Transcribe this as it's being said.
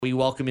We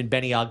welcome in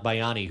Benny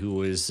Agbayani, who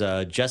was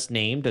just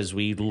named, as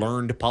we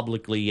learned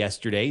publicly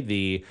yesterday,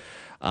 the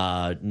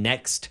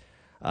next,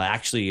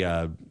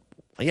 it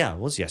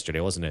was yesterday,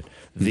 wasn't it?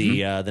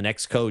 The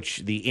next coach,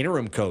 the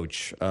interim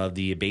coach of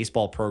the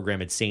baseball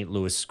program at St.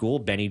 Louis School.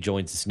 Benny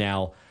joins us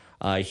now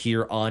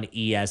here on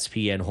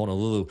ESPN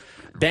Honolulu.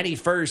 Benny,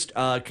 first,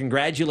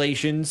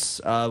 congratulations.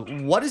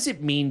 What does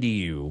it mean to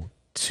you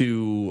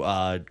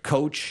to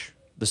coach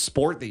the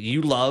sport that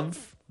you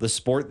love, the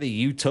sport that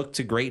you took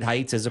to great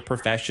heights as a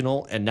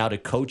professional, and now to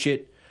coach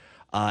it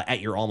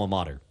at your alma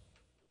mater?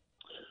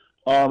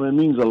 It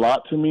means a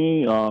lot to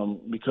me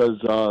because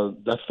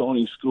that's the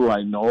only school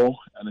I know,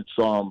 and it's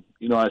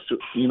I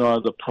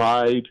feel, the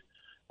pride,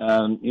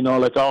 and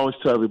like I always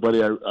tell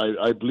everybody,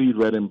 I bleed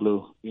red and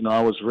blue.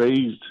 I was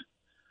raised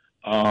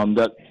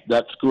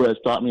that school has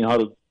taught me how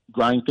to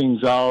grind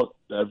things out,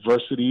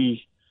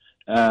 adversity,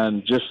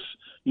 and just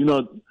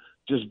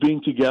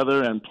being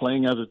together and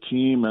playing as a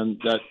team,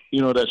 and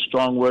that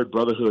strong word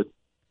brotherhood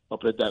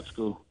up at that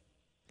school.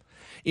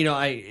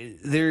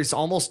 There's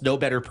almost no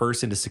better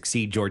person to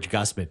succeed George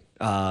Gusman,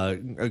 a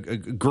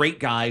great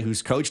guy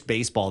who's coached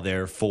baseball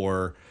there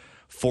for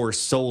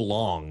so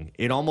long.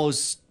 It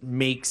almost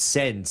makes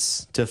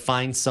sense to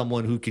find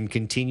someone who can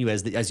continue,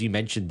 as you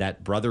mentioned,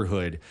 that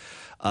brotherhood,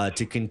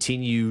 to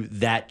continue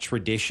that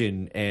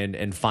tradition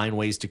and find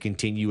ways to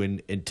continue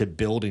and to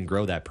build and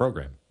grow that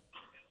program.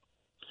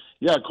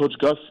 Yeah, Coach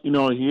Gus,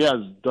 he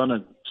has done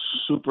a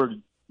super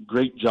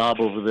great job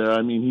over there.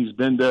 I mean, he's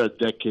been there a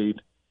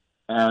decade.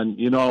 And,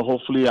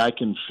 hopefully I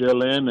can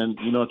fill in and,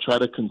 try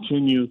to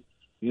continue,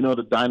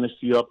 the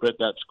dynasty up at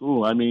that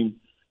school. I mean,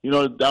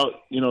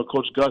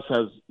 Coach Gus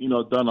has,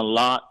 done a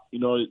lot.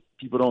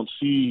 People don't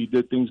see he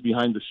did things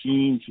behind the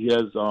scenes. He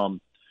has,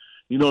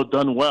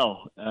 done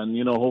well.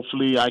 And,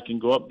 hopefully I can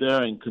go up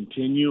there and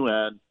continue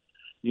and,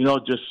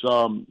 just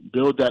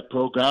build that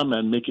program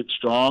and make it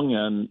strong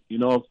and,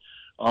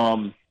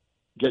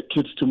 get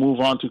kids to move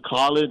on to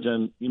college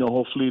and,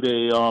 hopefully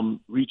they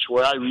reach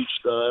where I reached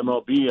the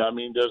MLB. I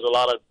mean, there's a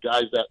lot of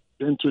guys that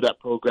been through that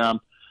program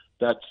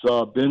that's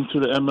been to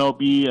the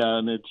MLB,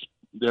 and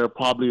they're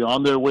probably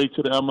on their way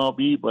to the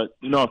MLB. But,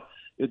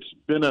 it's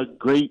been a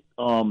great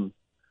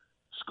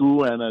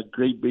school and a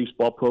great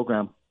baseball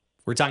program.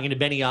 We're talking to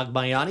Benny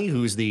Agbayani,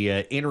 who's the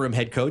interim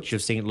head coach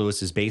of St.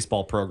 Louis's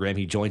baseball program.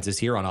 He joins us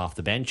here on Off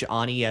the Bench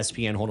on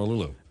ESPN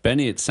Honolulu.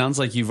 Benny, it sounds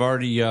like you've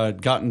already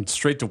gotten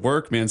straight to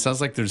work, man. Sounds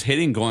like there's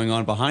hitting going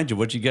on behind you.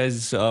 What you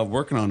guys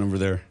working on over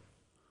there?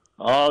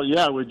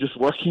 Yeah, we're just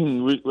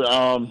working.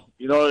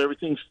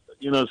 Everything's,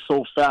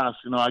 so fast.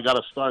 I got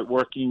to start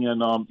working and,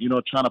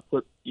 trying to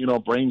put,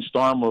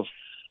 brainstorm of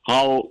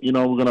how, we're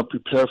going to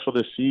prepare for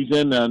the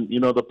season and,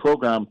 the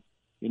program.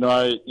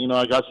 I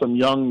got some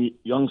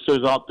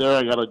youngsters out there.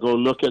 I got to go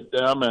look at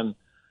them and,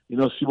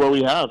 see what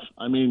we have.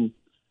 I mean,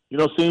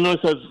 St. Louis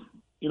has,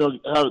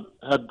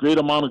 had great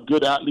amount of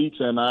good athletes,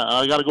 and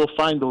I got to go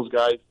find those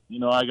guys.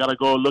 I got to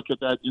go look at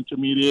that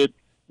intermediate,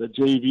 the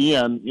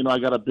JV, and, I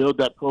got to build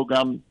that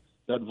program,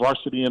 that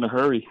varsity in a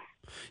hurry.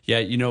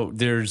 Yeah,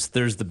 there's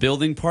the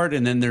building part,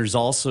 and then there's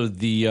also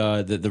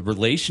the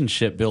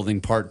relationship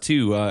building part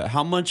too.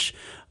 How much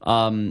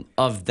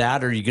of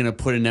that are you going to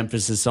put an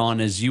emphasis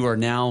on as you are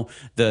now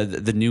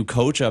the new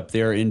coach up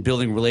there in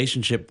building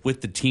relationship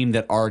with the team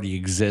that already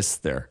exists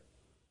there?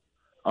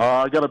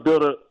 I got to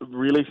build a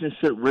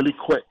relationship really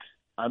quick.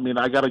 I mean,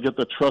 I got to get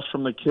the trust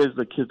from the kids.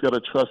 The kids got to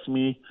trust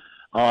me.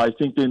 I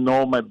think they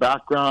know my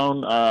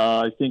background.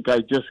 I think I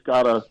just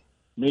got to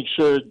make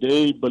sure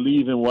they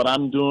believe in what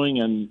I'm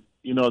doing, and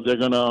they're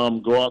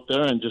gonna go out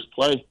there and just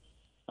play.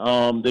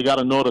 They got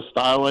to know the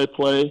style I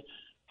play,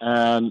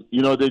 and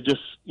they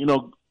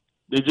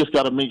just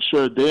got to make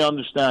sure they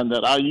understand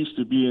that I used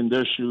to be in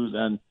their shoes,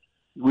 and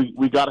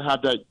we got to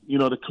have that.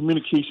 The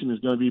communication is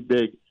going to be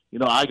big.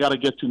 I got to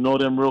get to know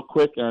them real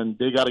quick, and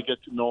they got to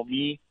get to know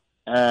me.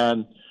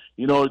 And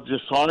it's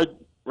just hard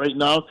right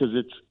now because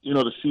it's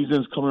the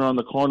season's coming around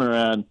the corner,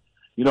 and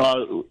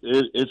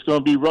it's going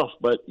to be rough.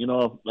 But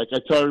like I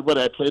tell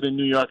everybody, I played in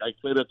New York. I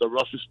played at the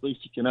roughest place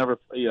you can ever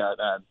play at,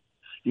 and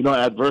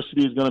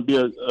adversity is going to be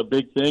a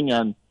big thing,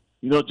 and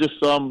just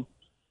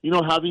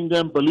having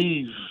them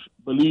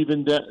believe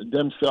in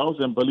themselves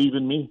and believe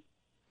in me.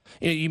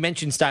 You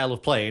mentioned style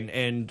of play,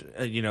 and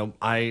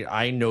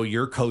I know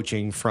you're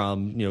coaching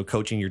from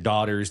coaching your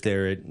daughters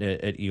there at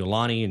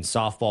Iolani in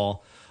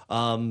softball.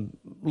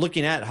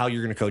 Looking at how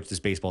you're going to coach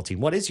this baseball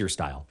team, what is your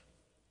style?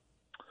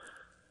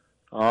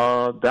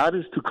 That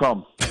is to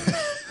come.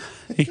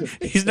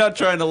 He's not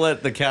trying to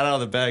let the cat out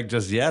of the bag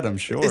just yet, I'm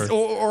sure.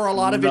 Or a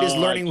lot of it is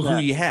learning who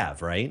you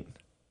have, right?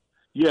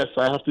 Yes,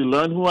 I have to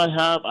learn who I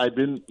have. I've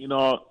been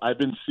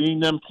seeing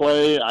them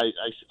play.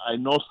 I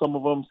know some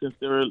of them since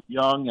they were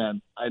young,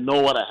 and I know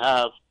what I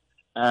have.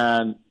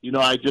 And,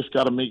 I just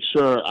got to make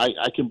sure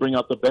I can bring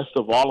out the best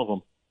of all of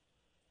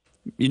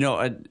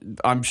them.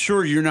 I'm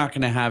sure you're not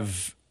going to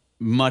have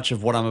much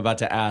of what I'm about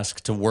to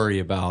ask to worry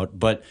about,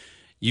 but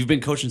You've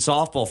been coaching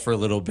softball for a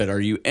little bit. Are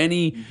you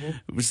any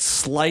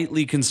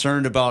slightly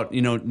concerned about,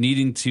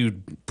 needing to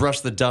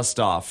brush the dust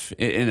off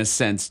in a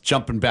sense,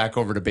 jumping back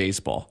over to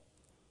baseball?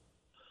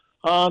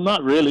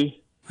 Not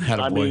really.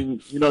 Attaboy. I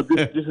mean,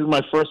 this is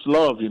my first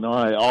love.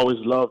 I always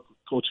loved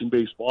coaching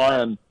baseball,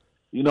 and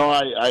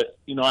I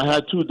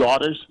had two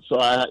daughters, so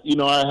I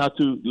had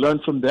to learn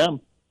from them,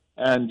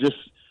 and just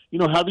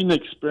having the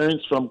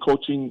experience from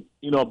coaching,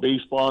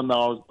 baseball.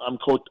 Now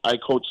I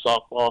coach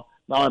softball.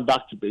 Now I'm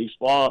back to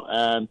baseball,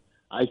 and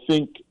I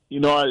think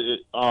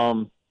I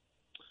love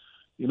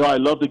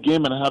the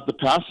game and I have the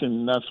passion,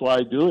 and that's why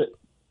I do it.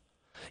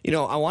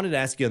 I wanted to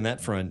ask you on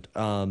that front.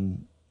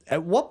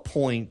 At what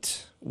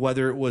point,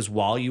 whether it was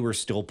while you were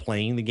still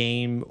playing the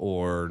game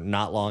or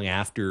not long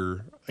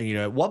after,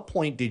 at what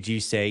point did you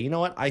say, you know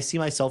what, I see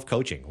myself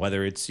coaching,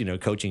 whether it's,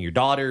 coaching your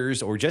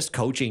daughters or just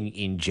coaching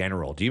in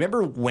general? Do you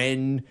remember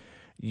when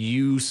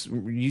you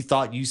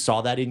thought you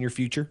saw that in your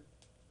future?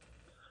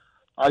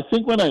 I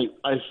think when I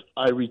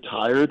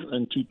retired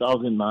in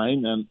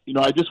 2009, and,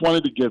 I just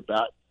wanted to give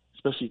back,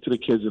 especially to the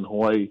kids in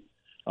Hawaii.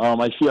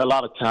 I see a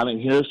lot of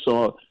talent here,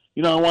 so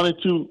I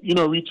wanted to,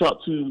 reach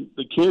out to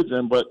the kids,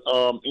 but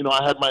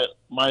I had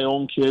my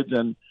own kids,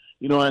 and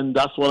and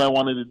that's what I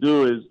wanted to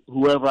do is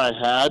whoever I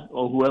had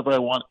or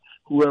whoever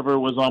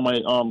was on my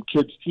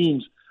kids'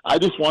 teams, I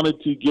just wanted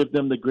to give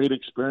them the great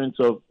experience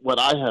of what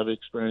I have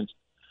experienced.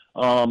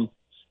 A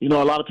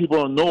lot of people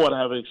don't know what I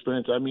have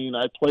experienced. I mean,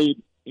 I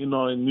played, in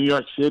New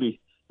York City,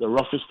 the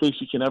roughest place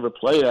you can ever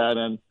play at,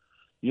 and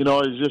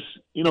it's just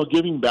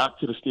giving back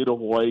to the state of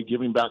Hawaii,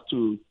 giving back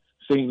to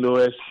St.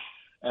 Louis.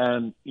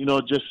 And,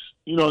 just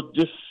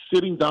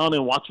sitting down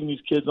and watching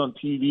these kids on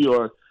TV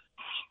or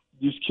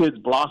these kids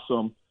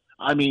blossom,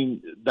 I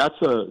mean,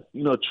 that's a,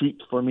 treat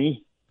for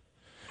me.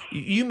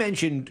 You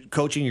mentioned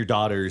coaching your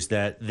daughters,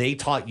 that they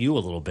taught you a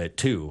little bit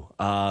too.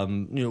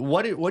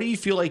 What do you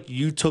feel like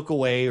you took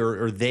away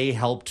or they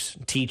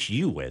helped teach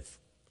you with?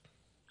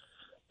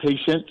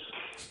 Patience.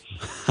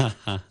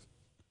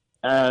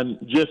 And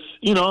just,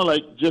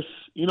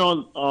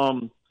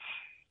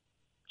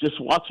 just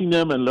watching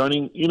them and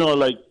learning,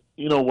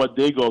 what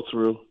they go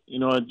through,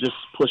 and just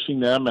pushing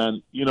them,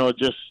 and, they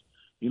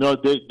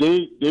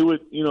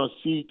would,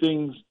 see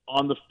things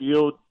on the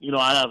field.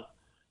 I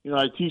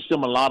teach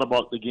them a lot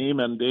about the game,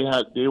 and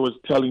they was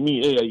telling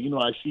me, hey,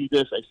 I see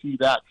this, I see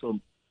that. So,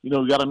 we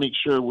got to make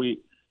sure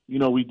we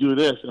do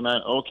this. And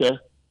okay.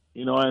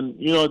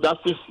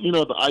 That's just,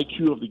 the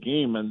IQ of the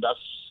game. And that's,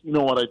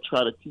 what I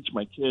try to teach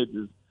my kids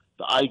is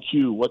the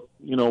IQ, what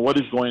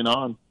is going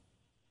on.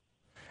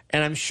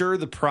 And I'm sure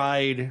the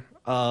pride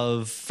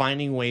of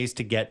finding ways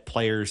to get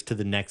players to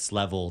the next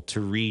level,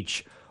 to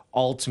reach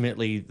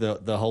ultimately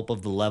the hope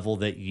of the level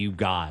that you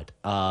got.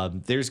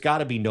 There's got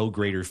to be no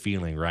greater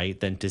feeling, right,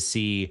 than to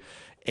see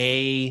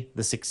A,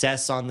 the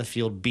success on the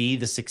field, B,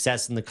 the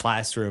success in the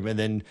classroom, and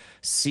then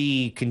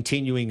C,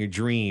 continuing a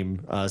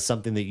dream,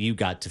 something that you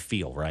got to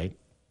feel, right?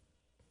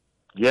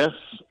 Yes.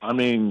 I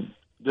mean,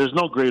 there's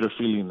no greater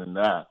feeling than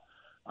that.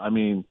 I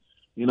mean,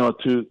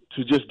 to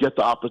just get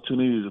the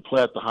opportunity to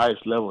play at the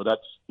highest level, that's,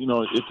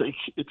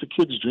 it's a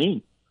kid's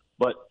dream.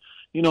 But,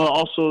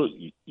 also,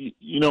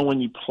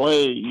 when you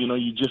play,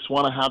 you just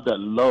want to have that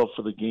love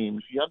for the game.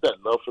 If you have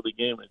that love for the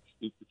game,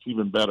 it's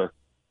even better.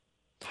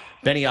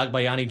 Benny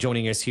Agbayani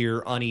joining us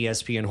here on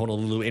ESPN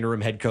Honolulu,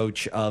 interim head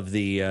coach of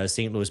the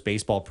St. Louis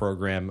baseball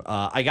program.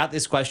 I got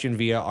this question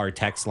via our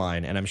text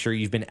line, and I'm sure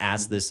you've been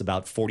asked this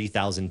about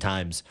 40,000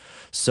 times,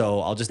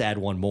 so I'll just add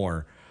one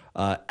more.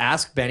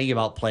 Ask Benny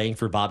about playing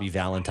for Bobby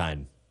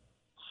Valentine.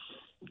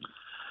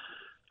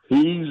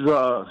 He's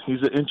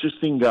an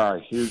interesting guy.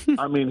 He's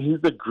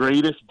the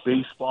greatest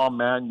baseball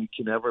man you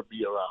can ever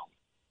be around.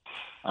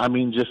 I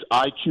mean, just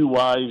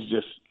IQ-wise,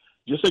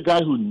 just a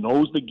guy who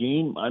knows the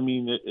game. I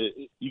mean,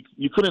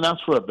 you couldn't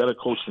ask for a better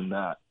coach than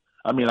that.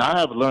 I mean, I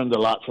have learned a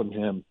lot from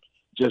him.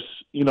 Just,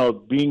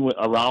 being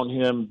around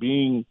him,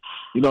 being,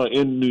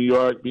 in New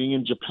York, being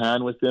in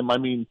Japan with him. I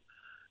mean,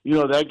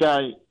 that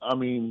guy,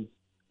 he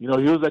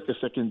was like a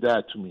second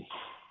dad to me.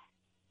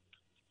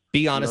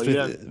 Be honest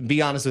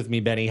with me,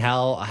 Benny.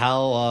 How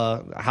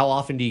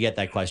often do you get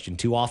that question?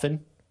 Too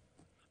often?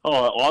 Oh,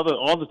 all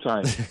the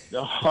time,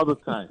 all the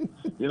time.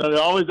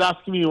 They're always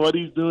asking me what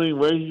he's doing,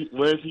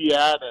 where's he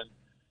at, and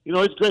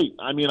it's great.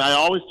 I mean, I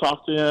always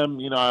talk to him.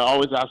 I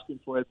always ask him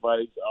for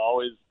advice. I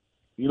always,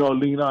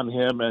 lean on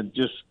him and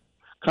just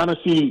kind of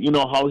see,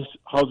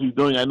 how's he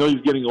doing. I know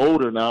he's getting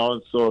older now,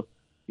 and so,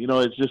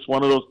 it's just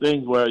one of those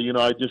things where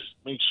I just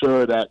make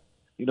sure that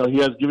he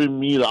has given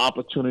me the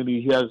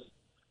opportunity. He has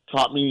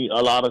taught me a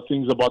lot of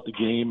things about the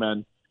game,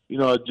 and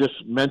just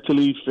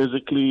mentally,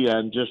 physically,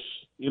 and just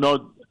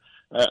now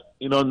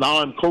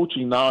I'm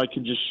coaching. Now I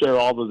can just share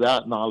all of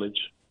that knowledge.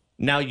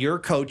 Now you're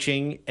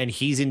coaching, and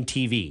he's in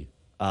TV,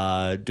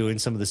 doing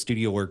some of the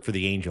studio work for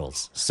the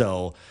Angels.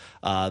 So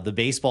the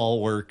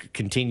baseball work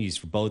continues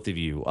for both of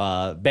you.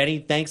 Benny,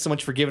 thanks so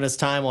much for giving us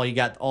time while you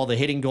got all the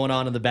hitting going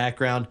on in the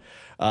background.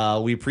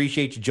 We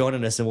appreciate you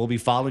joining us, and we'll be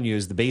following you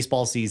as the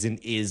baseball season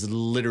is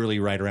literally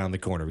right around the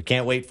corner. We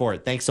can't wait for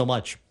it. Thanks so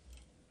much.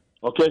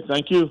 Okay,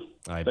 thank you.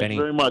 All right, Thank you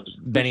very much.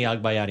 Benny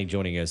Agbayani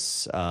joining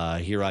us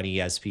here on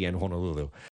ESPN Honolulu.